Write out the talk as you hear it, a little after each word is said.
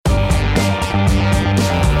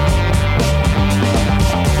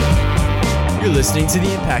listening to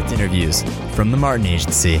the Impact Interviews from the Martin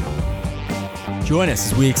Agency. Join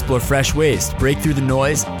us as we explore fresh ways to break through the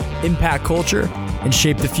noise, impact culture, and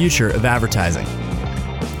shape the future of advertising.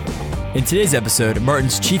 In today's episode,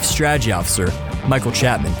 Martin's Chief Strategy Officer, Michael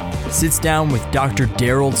Chapman, sits down with Dr.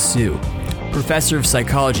 Daryl Hsu, Professor of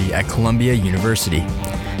Psychology at Columbia University.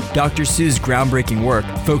 Dr. Hsu's groundbreaking work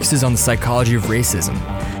focuses on the psychology of racism,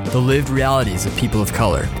 the lived realities of people of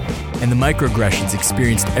color, and the microaggressions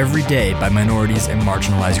experienced every day by minorities and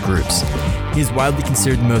marginalized groups. He is widely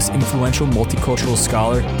considered the most influential multicultural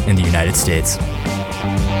scholar in the United States.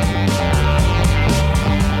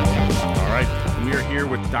 We are here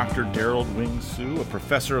with Dr. Daryl Wing Hsu, a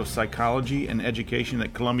professor of psychology and education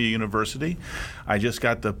at Columbia University. I just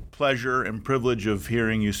got the pleasure and privilege of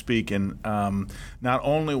hearing you speak, and not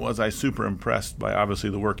only was I super impressed by obviously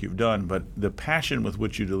the work you've done, but the passion with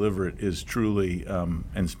which you deliver it is truly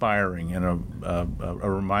inspiring and a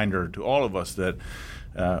reminder to all of us that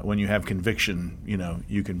when you have conviction,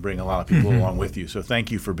 you can bring a lot of people along with you. So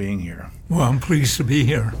thank you for being here. Well, I'm pleased to be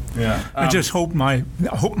here. Yeah, I just hope my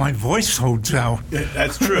voice holds out.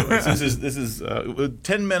 That's true. This is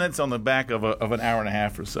 10 minutes on the back of an hour and a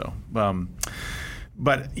half or so.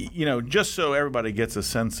 But just so everybody gets a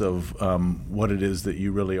sense of what it is that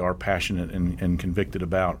you really are passionate and convicted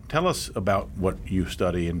about, tell us about what you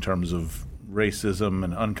study in terms of racism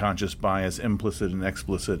and unconscious bias, implicit and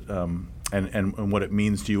explicit. And what it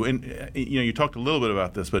means to you. And you talked a little bit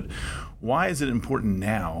about this, but why is it important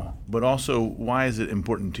now? But also, why is it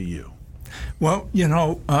important to you? Well,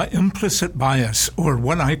 implicit bias, or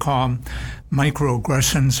what I call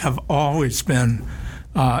microaggressions, have always been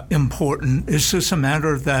important. It's just a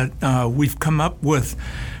matter that we've come up with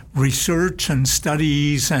research and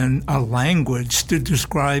studies and a language to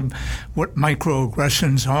describe what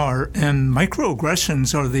microaggressions are. And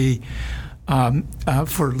microaggressions are the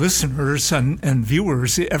for listeners and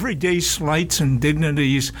viewers, the everyday slights,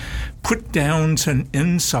 indignities, put-downs, and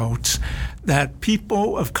insults that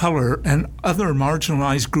people of color and other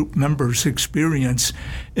marginalized group members experience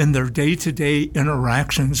in their day-to-day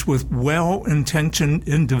interactions with well-intentioned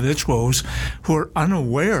individuals who are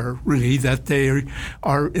unaware, really, that they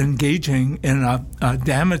are engaging in a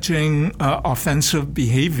damaging, offensive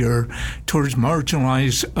behavior towards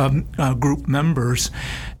marginalized group members.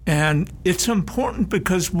 And it's important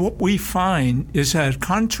because what we find is that,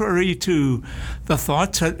 contrary to the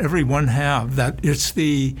thoughts that everyone have, that it's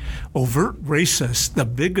the overt racist, the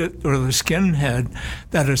bigot, or the skinhead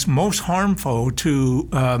that is most harmful to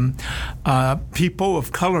people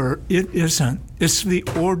of color, it isn't. It's the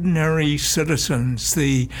ordinary citizens,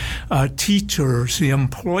 the teachers, the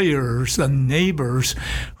employers, the neighbors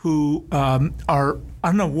who are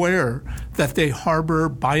unaware that they harbor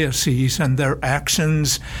biases and their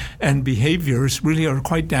actions and behaviors really are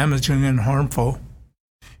quite damaging and harmful.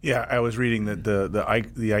 Yeah, I was reading that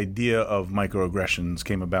the idea of microaggressions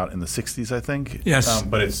came about in the 60s, I think. Yes.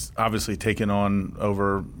 But it's obviously taken on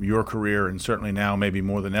over your career, and certainly now, maybe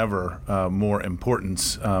more than ever, more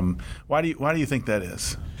importance. Why do you think that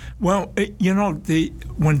is? Well,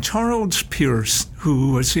 when Charles Pierce,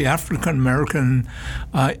 who was the African-American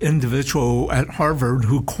individual at Harvard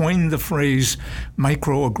who coined the phrase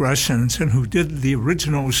microaggressions and who did the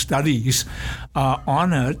original studies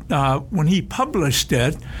on it, when he published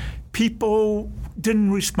it, people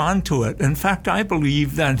didn't respond to it. In fact, I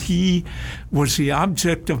believe that he was the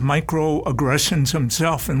object of microaggressions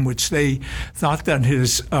himself, in which they thought that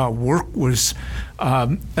his work was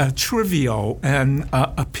trivial and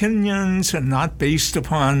opinions and not based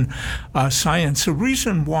upon science. The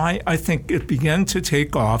reason why I think it began to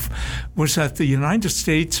take off was that the United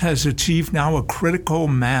States has achieved now a critical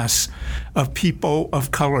mass of people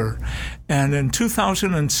of color. And in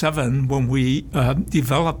 2007, when we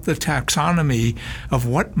developed the taxonomy of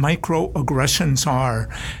what microaggressions are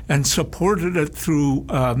and supported it through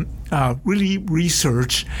really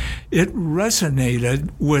research, it resonated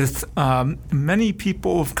with many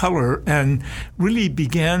people of color and really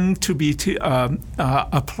began to be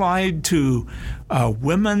applied to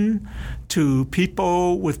women, to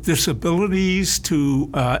people with disabilities, to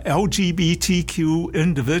LGBTQ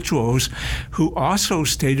individuals who also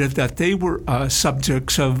stated that they were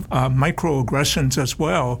subjects of microaggressions as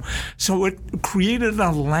well. So it created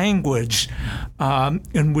a language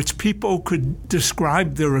in which people could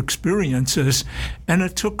describe their experiences, and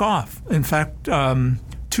it took off. In fact,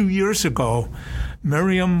 2 years ago,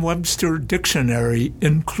 Merriam-Webster Dictionary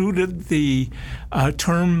included the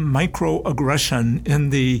term microaggression in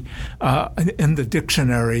the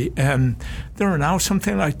dictionary, and there are now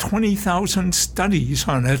something like 20,000 studies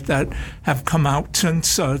on it that have come out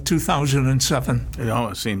since 2007.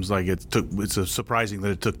 It seems like it's surprising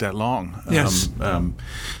that it took that long. Yes.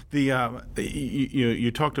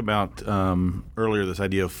 You talked about earlier this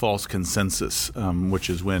idea of false consensus, which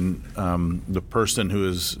is when the person who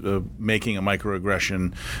is making a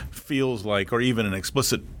microaggression feels like, or even an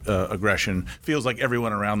explicit aggression, feels like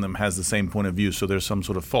everyone around them has the same point of view. So there's some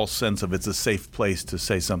sort of false sense of it's a safe place to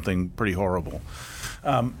say something pretty horrible.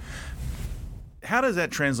 How does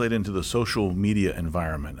that translate into the social media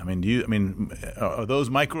environment? I mean, are those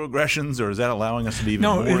microaggressions, or is that allowing us to be even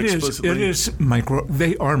more explicitly? No, it is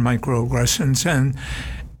they are microaggressions, and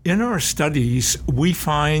in our studies, we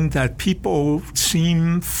find that people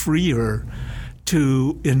seem freer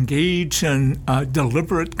to engage in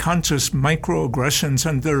deliberate, conscious microaggressions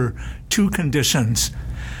under two conditions.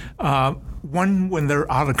 One, when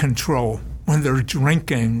they're out of control. When they're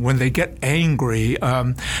drinking, when they get angry,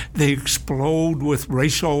 they explode with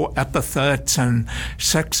racial epithets and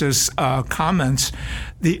sexist comments.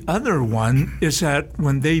 The other one is that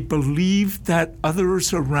when they believe that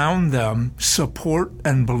others around them support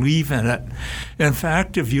and believe in it. In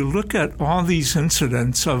fact, if you look at all these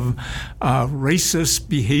incidents of racist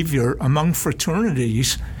behavior among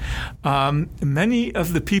fraternities, many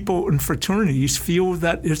of the people in fraternities feel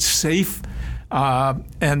that it's safe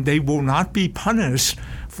and they will not be punished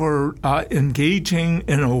for engaging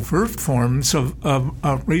in overt forms of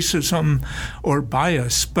racism or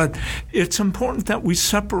bias. But it's important that we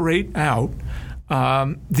separate out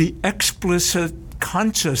the explicit,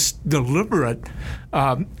 conscious, deliberate,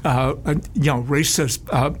 racist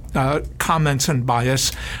comments and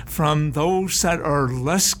bias from those that are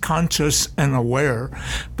less conscious and aware.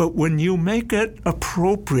 But when you make it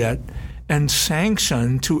appropriate and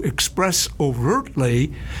sanctioned to express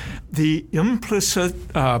overtly, the implicit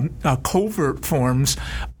covert forms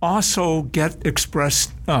also get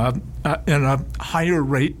expressed in a higher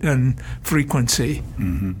rate and frequency.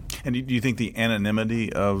 Mm-hmm. And do you think the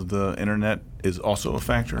anonymity of the internet is also a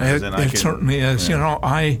factor? It certainly is. Yeah. You know,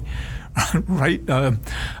 I write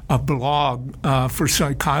a blog for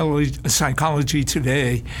Psychology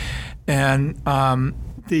Today, and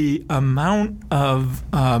the amount of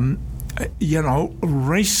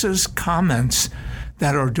racist comments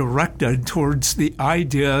that are directed towards the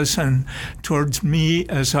ideas and towards me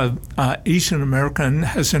as a Asian American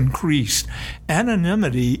has increased.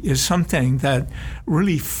 Anonymity is something that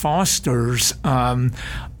really fosters,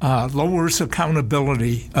 lowers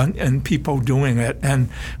accountability in people doing it.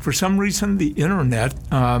 And for some reason, the internet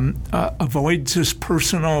avoids this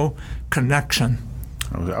personal connection.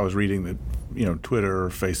 I was reading that Twitter or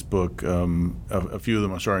Facebook, a few of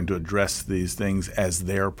them are starting to address these things as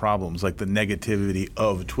their problems, like the negativity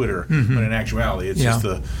of Twitter. Mm-hmm. But in actuality, it's just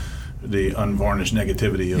the unvarnished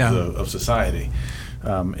negativity of society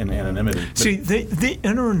and anonymity. See, the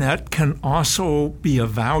internet can also be a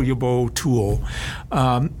valuable tool.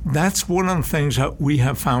 That's one of the things that we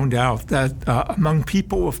have found out, that among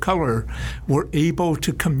people of color, we're able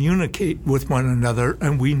to communicate with one another,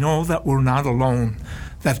 and we know that we're not alone,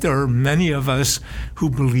 that there are many of us who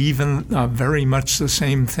believe in very much the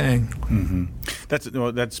same thing. Mm-hmm.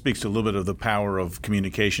 That speaks to a little bit of the power of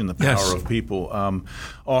communication, the power of people.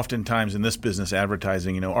 Oftentimes in this business,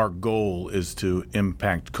 advertising, our goal is to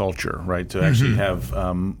impact culture, right? To actually have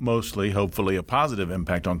mostly, hopefully, a positive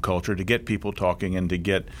impact on culture, to get people talking and to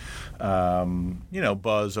get,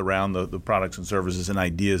 buzz around the products and services and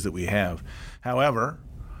ideas that we have. However,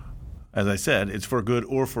 as I said, it's for good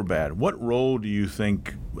or for bad. What role do you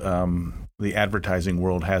think the advertising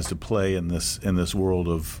world has to play in this world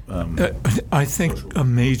of? I think a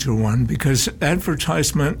major one, because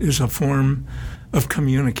advertisement is a form of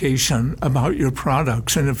communication about your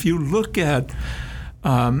products, and if you look at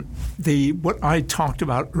what I talked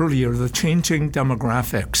about earlier, the changing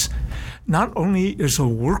demographics, not only is a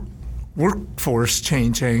workforce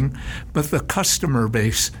changing, but the customer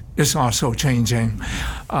base is also changing.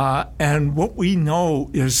 And what we know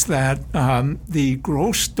is that the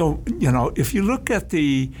gross, if you look at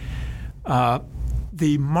the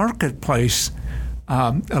marketplace,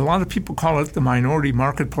 a lot of people call it the minority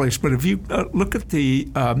marketplace, but if you look at the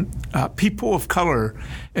people of color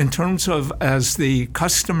in terms of as the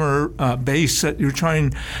customer base that you're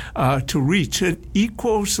trying to reach, it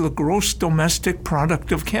equals the gross domestic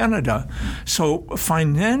product of Canada. So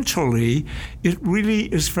financially, it really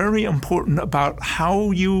is very important about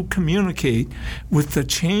how you communicate with the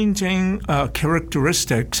changing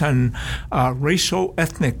characteristics and racial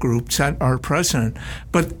ethnic groups that are present.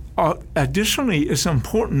 But additionally is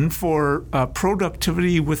important for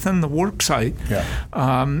productivity within the work site.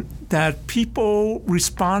 That people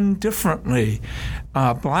respond differently.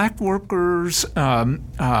 Black workers,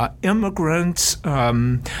 immigrants,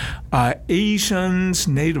 Asians,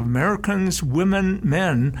 Native Americans, women,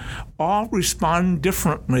 men, all respond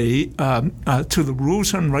differently to the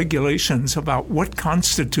rules and regulations about what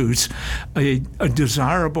constitutes a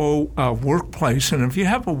desirable workplace. And if you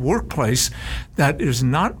have a workplace that is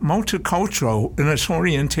not multicultural in its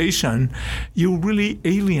orientation, you really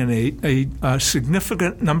alienate a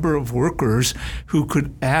significant number of workers who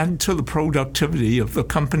could add to the productivity of the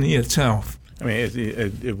company itself. I mean,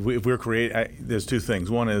 if we're creating, there's two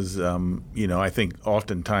things. One is, I think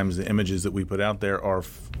oftentimes the images that we put out there are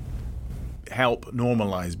help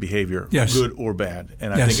normalize behavior, good or bad.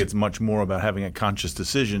 And I think it's much more about having a conscious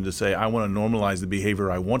decision to say, I want to normalize the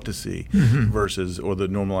behavior I want to see versus, or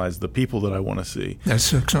normalize the people that I want to see.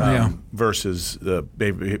 Versus the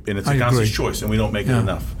behavior. And it's a conscious choice, and we don't make it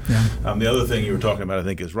enough. The other thing you were talking about, I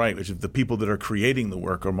think, is right, which is if the people that are creating the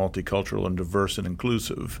work are multicultural and diverse and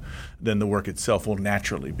inclusive, then the work itself will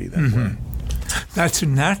naturally be that way. That's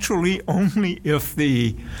naturally only if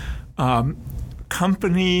the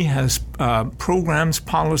company has programs,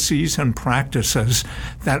 policies, and practices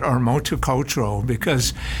that are multicultural,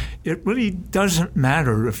 because it really doesn't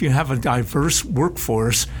matter if you have a diverse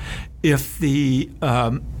workforce if the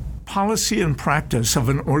policy and practice of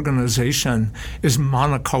an organization is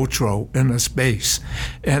monocultural in its base.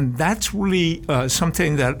 And that's really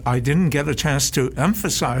something that I didn't get a chance to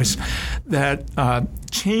emphasize, that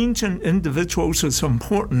change in individuals is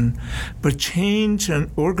important, but change in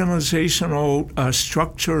organizational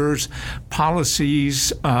structures,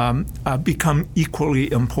 policies become equally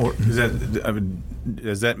important.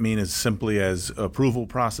 Does that mean as simply as approval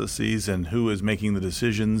processes and who is making the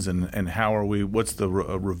decisions and how are we? What's the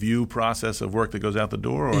review process of work that goes out the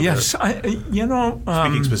door? Or yes,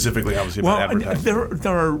 speaking specifically, obviously, about advertising.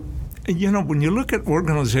 There are, when you look at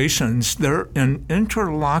organizations, they're in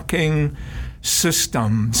interlocking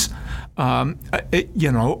systems, of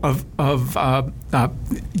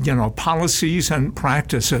policies and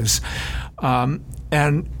practices.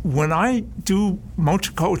 And when I do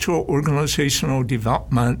multicultural organizational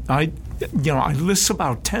development, I list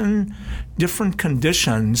about 10 different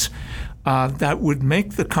conditions that would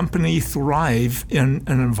make the company thrive in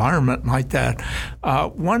an environment like that.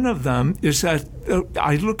 One of them is that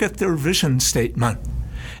I look at their vision statement.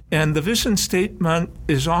 And the vision statement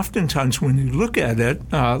is oftentimes, when you look at it,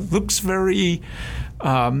 looks very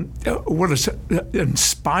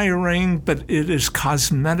inspiring, but it is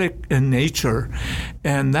cosmetic in nature.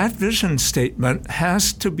 And that vision statement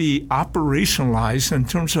has to be operationalized in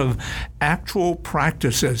terms of actual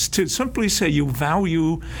practices. To simply say you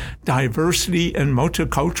value diversity and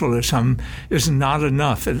multiculturalism is not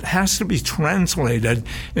enough. It has to be translated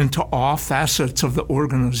into all facets of the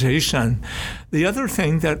organization. The other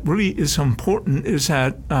thing that really is important is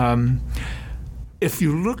that if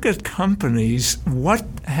you look at companies, what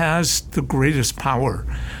has the greatest power?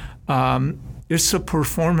 It's the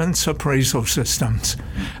performance appraisal systems.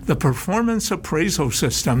 The performance appraisal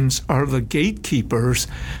systems are the gatekeepers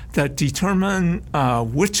that determine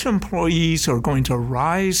which employees are going to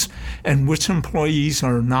rise and which employees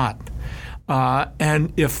are not.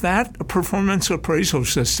 And if that performance appraisal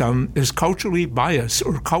system is culturally biased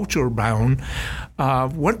or culture bound,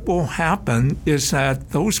 what will happen is that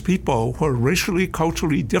those people who are racially,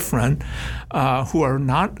 culturally different, who are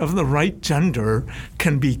not of the right gender,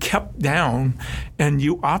 can be kept down, and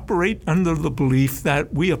you operate under the belief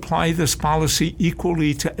that we apply this policy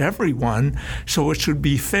equally to everyone, so it should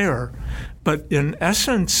be fair. But in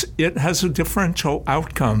essence, it has a differential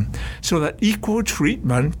outcome, so that equal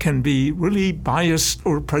treatment can be really biased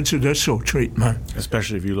or prejudicial treatment.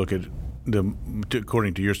 Especially if you look at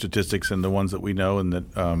according to your statistics and the ones that we know and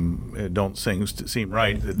that don't seem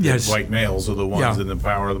right, that white males are the ones in the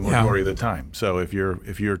power of the majority of the time. So if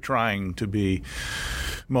you're trying to be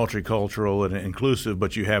multicultural and inclusive,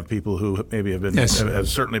 but you have people who maybe have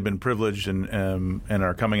certainly been privileged and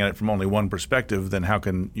are coming at it from only one perspective, then how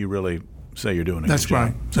can you really say you're doing a good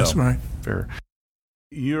job? That's right. Fair.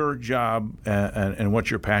 Your job and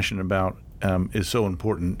what you're passionate about is so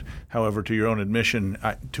important. However, to your own admission,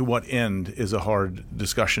 to what end is a hard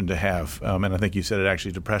discussion to have. And I think you said it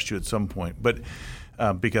actually depressed you at some point, but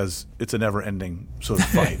because it's a never-ending sort of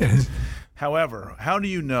fight. However, how do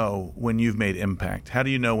you know when you've made impact? How do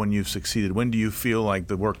you know when you've succeeded? When do you feel like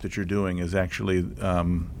the work that you're doing is actually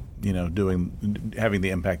having the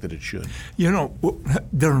impact that it should?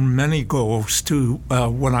 There are many goals to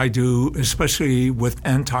what I do, especially with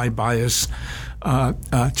anti-bias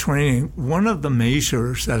training. One of the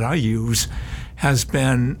measures that I use has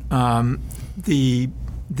been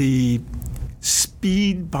the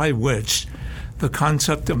speed by which the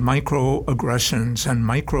concept of microaggressions and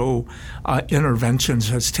micro interventions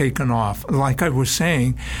has taken off. Like I was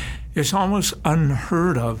saying, it's almost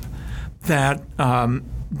unheard of that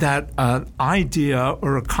idea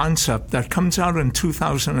or a concept that comes out in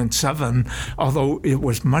 2007, although it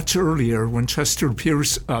was much earlier when Chester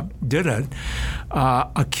Pierce did it,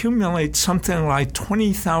 accumulates something like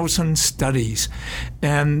 20,000 studies.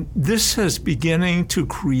 And this is beginning to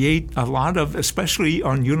create a lot of, especially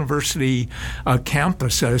on university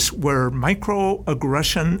campuses, where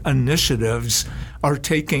microaggression initiatives are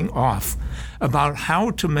taking off about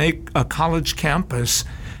how to make a college campus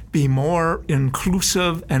be more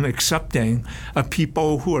inclusive and accepting of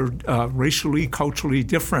people who are racially, culturally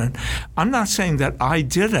different. I'm not saying that I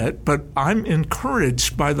did it, but I'm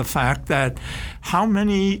encouraged by the fact that how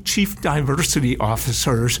many chief diversity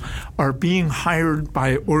officers are being hired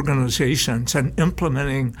by organizations and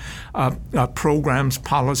implementing programs,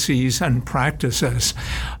 policies, and practices.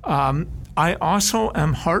 I also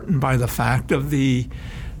am heartened by the fact of the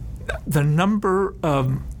number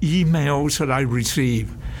of emails that I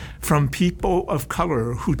receive from people of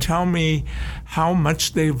color who tell me how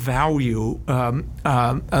much they value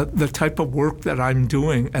the type of work that I'm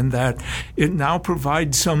doing, and that it now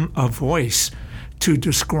provides them a voice to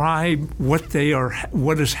describe what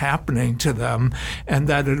is happening to them, and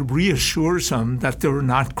that it reassures them that they're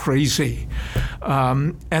not crazy.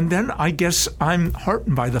 And then I guess I'm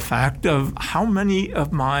heartened by the fact of how many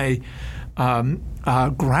of my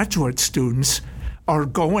graduate students are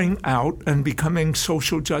going out and becoming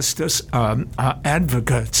social justice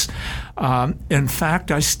advocates. In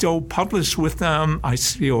fact, I still publish with them, I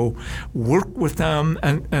still work with them,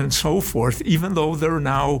 and so forth, even though they're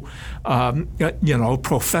now,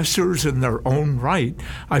 professors in their own right.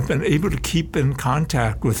 I've been able to keep in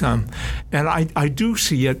contact with them, and I do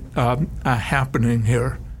see it happening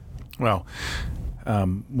here. Well,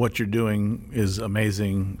 what you're doing is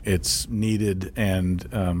amazing. It's needed,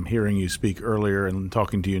 and hearing you speak earlier and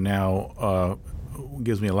talking to you now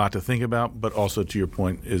gives me a lot to think about. But also, to your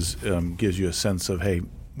point, gives you a sense of, hey,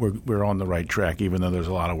 we're on the right track, even though there's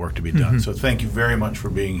a lot of work to be done. Mm-hmm. So thank you very much for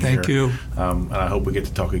being here. Thank you. And I hope we get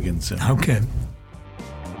to talk again soon. Okay.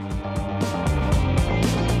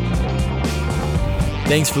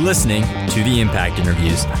 Thanks for listening to the Impact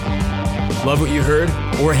Interviews. Love what you heard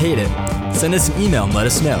or hate it? Send us an email and let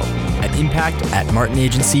us know at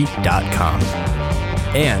impact@martinagency.com.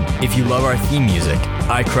 And if you love our theme music,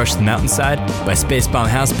 I Crush the Mountainside by Spacebomb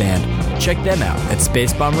House Band, check them out at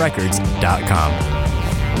spacebombrecords.com.